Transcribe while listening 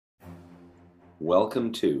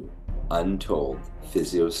Welcome to Untold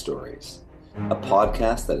Physio Stories, a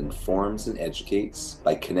podcast that informs and educates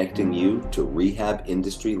by connecting you to rehab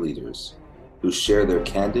industry leaders who share their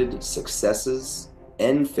candid successes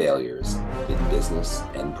and failures in business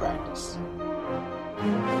and practice.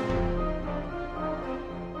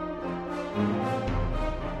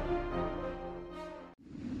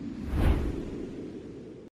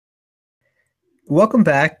 Welcome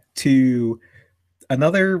back to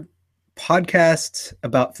another podcast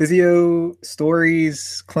about physio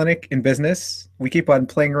stories, clinic, and business. We keep on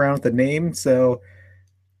playing around with the name. So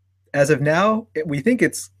as of now, we think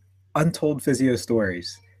it's Untold Physio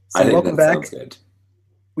Stories. I So think welcome that back. sounds good.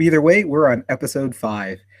 Either way, we're on episode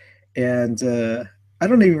 5. And I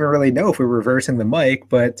don't even really know if we're reversing the mic,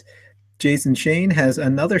 but Jason Shane has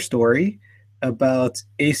another story about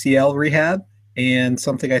ACL rehab and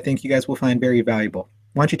something I think you guys will find very valuable.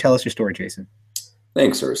 Why don't you tell us your story, Jason?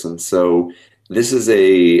 Thanks, Urson. So this is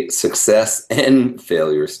a success and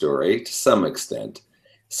failure story to some extent.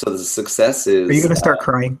 So the success is... Are you going to start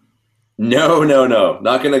crying? No.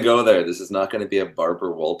 Not going to go there. This is not going to be a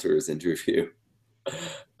Barbara Walters interview.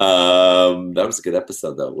 That was a good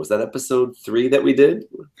episode, though. Was that episode 3 that we did?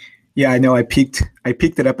 Yeah, I know. I peaked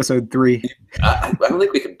at episode 3. I don't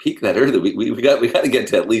think we can peak that early. We got to get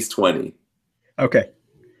to at least 20. Okay.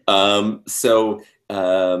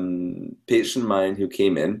 Patient of mine who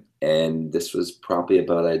came in, and this was probably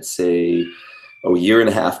about, I'd say, a year and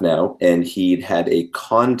a half now, and he'd had a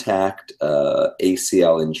contact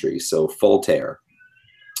ACL injury, so full tear.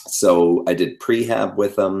 So I did prehab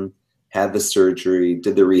with him, had the surgery,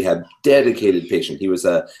 did the rehab, dedicated patient. He was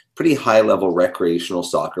a pretty high-level recreational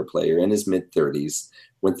soccer player in his mid-30s,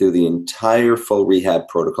 went through the entire full rehab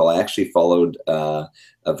protocol. I actually followed a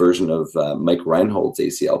version of Mike Reinhold's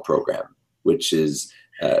ACL program, which is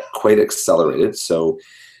quite accelerated. So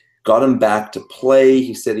got him back to play.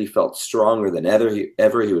 He said he felt stronger than ever.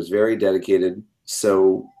 He was very dedicated.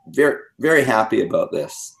 So very, very happy about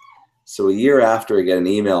this. So a year after, I get an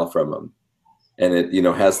email from him, and it,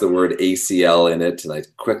 has the word ACL in it. And I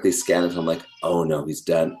quickly scan it. I'm like, oh no, he's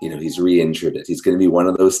done. He's re-injured it. He's going to be one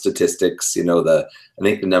of those statistics. I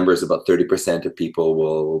think the number is about 30% of people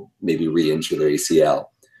will maybe re-injure their ACL.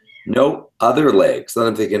 No, other leg. So then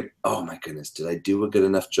I'm thinking, oh my goodness, did I do a good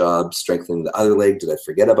enough job strengthening the other leg? Did I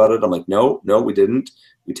forget about it? I'm like, no, we didn't.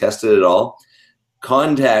 We tested it all.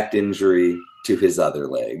 Contact injury to his other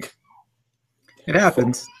leg. It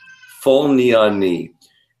happens. Full knee on knee.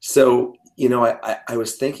 So, I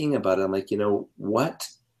was thinking about it. I'm like,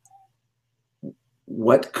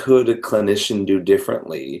 what could a clinician do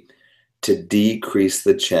differently to decrease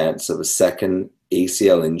the chance of a second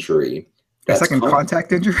ACL injury? A second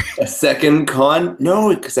contact injury? Second contact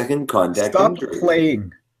Stop injury. Stop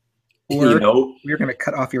playing. Or you're going to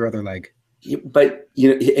cut off your other leg. But,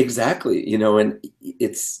 exactly, and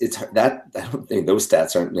it's that, I don't think those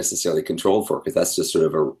stats aren't necessarily controlled for, because that's just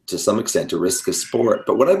sort of to some extent, a risk of sport.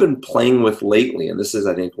 But what I've been playing with lately, and this is,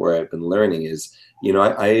 I think, where I've been learning is,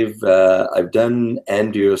 I've done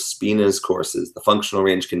Andrew Spina's courses, the functional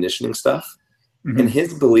range conditioning stuff. Mm-hmm. And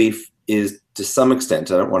his belief is, to some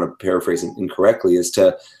extent, I don't want to paraphrase it incorrectly, is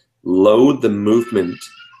to load the movement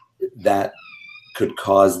that could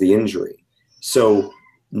cause the injury. So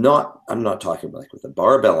I'm not talking about like with a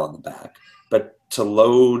barbell on the back, but to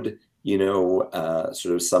load,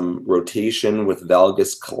 sort of some rotation with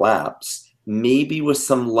valgus collapse, maybe with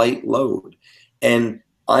some light load. And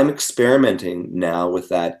I'm experimenting now with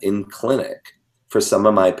that in clinic for some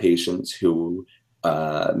of my patients who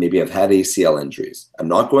maybe have had ACL injuries. I'm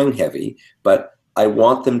not going heavy, but I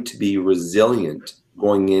want them to be resilient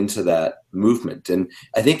going into that movement. And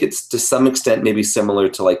I think it's to some extent maybe similar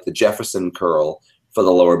to like the Jefferson curl for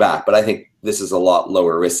the lower back, but I think this is a lot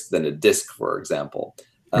lower risk than a disc, for example.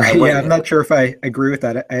 I'm not sure if I agree with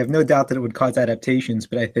that. I have no doubt that it would cause adaptations,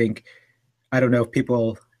 but I don't know if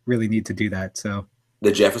people really need to do that. So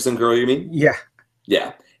the Jefferson curl, you mean?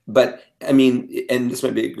 Yeah. But I mean, and this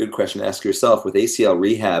might be a good question to ask yourself with ACL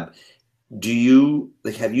rehab.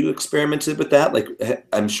 Have you experimented with that? Like,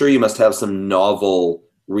 I'm sure you must have some novel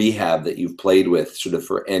rehab that you've played with sort of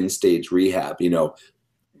for end stage rehab,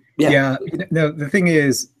 Yeah. No, the thing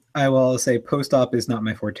is, I will say post-op is not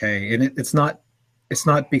my forte, and it's not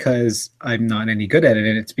because I'm not any good at it.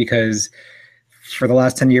 And it's because for the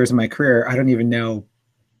last 10 years of my career, I don't even know.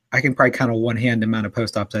 I can probably count on one hand the amount of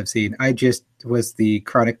post-ops I've seen. I just was the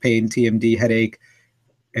chronic pain, TMD, headache,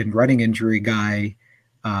 and running injury guy,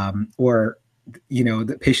 or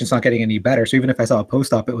the patient's not getting any better. So even if I saw a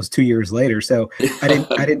post-op, it was 2 years later. So I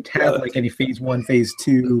didn't have like any phase 1, phase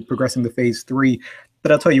 2, progressing to phase 3.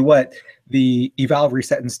 But I'll tell you what, the eval,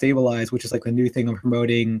 reset, and stabilize, which is like the new thing I'm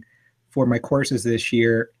promoting for my courses this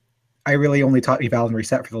year, I really only taught eval and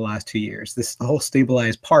reset for the last 2 years. The whole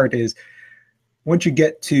stabilize part is once you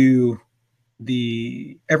get to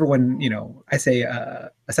everyone, I say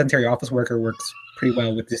a sedentary office worker works pretty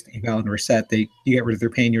well with just eval and reset. You get rid of their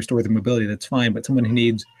pain, you restore their mobility, that's fine. But someone who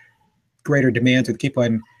needs greater demands or keep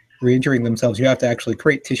on re-injuring themselves, you have to actually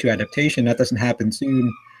create tissue adaptation. That doesn't happen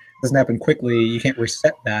soon, doesn't happen quickly. You can't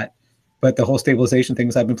reset that. But the whole stabilization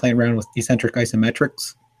things, I've been playing around with eccentric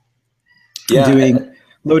isometrics. Yeah.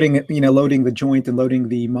 Loading the joint and loading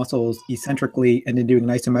the muscles eccentrically, and then doing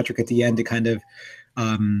an isometric at the end to kind of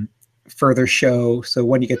further show. So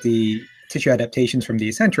when you get the tissue adaptations from the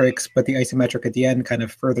eccentrics, but the isometric at the end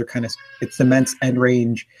it cements end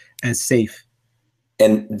range as safe.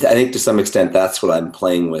 And I think to some extent that's what I'm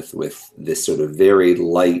playing with this sort of very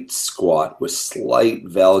light squat with slight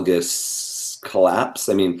valgus collapse.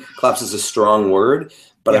 I mean, collapse is a strong word,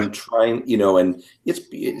 but I'm trying, and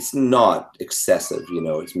it's not excessive,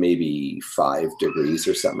 it's maybe 5 degrees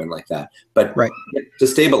or something like that, but to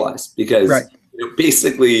stabilize, because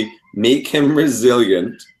basically make him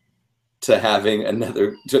resilient to having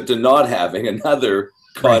to not having another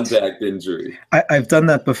contact injury. I've done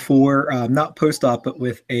that before, not post-op, but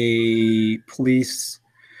with a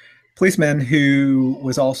policeman who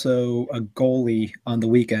was also a goalie on the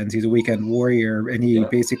weekends. He's a weekend warrior, and he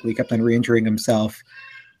basically kept on re-injuring himself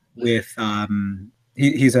with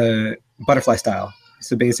he's a butterfly style.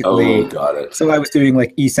 So basically, got it. So I was doing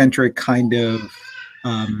like eccentric kind of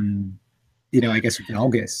I guess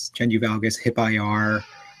valgus, genu valgus, hip IR,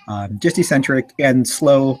 just eccentric and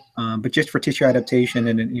slow, but just for tissue adaptation,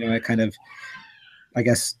 and I kind of, I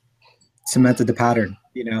guess, cemented the pattern.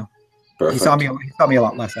 Perfect. He saw me a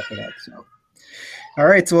lot less after that. So, all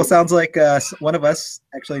right. So it sounds like one of us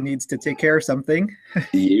actually needs to take care of something.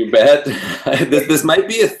 You bet. This might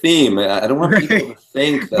be a theme. I don't want people to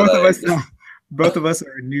think that both of us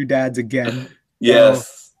are new dads again. Yes.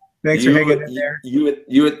 So thanks for hanging in there.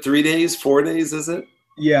 You at 3 days, 4 days, is it?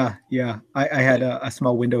 Yeah. I had a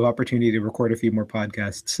small window of opportunity to record a few more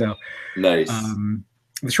podcasts. So nice.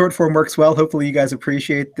 The short form works well. Hopefully you guys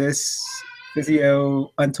appreciate this.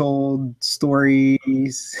 Physio Untold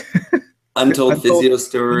Stories. Untold physio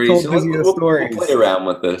stories. We'll play around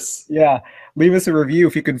with this. Yeah. Leave us a review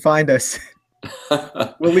if you can find us.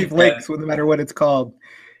 We'll leave links no matter what it's called.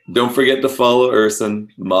 Don't forget to follow Urson,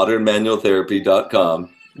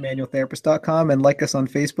 modernmanualtherapy.com. Manualtherapist.com, and like us on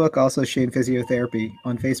Facebook, also Shane Physiotherapy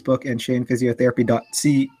on Facebook, and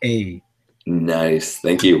shanephysiotherapy.ca. Nice.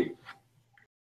 Thank you.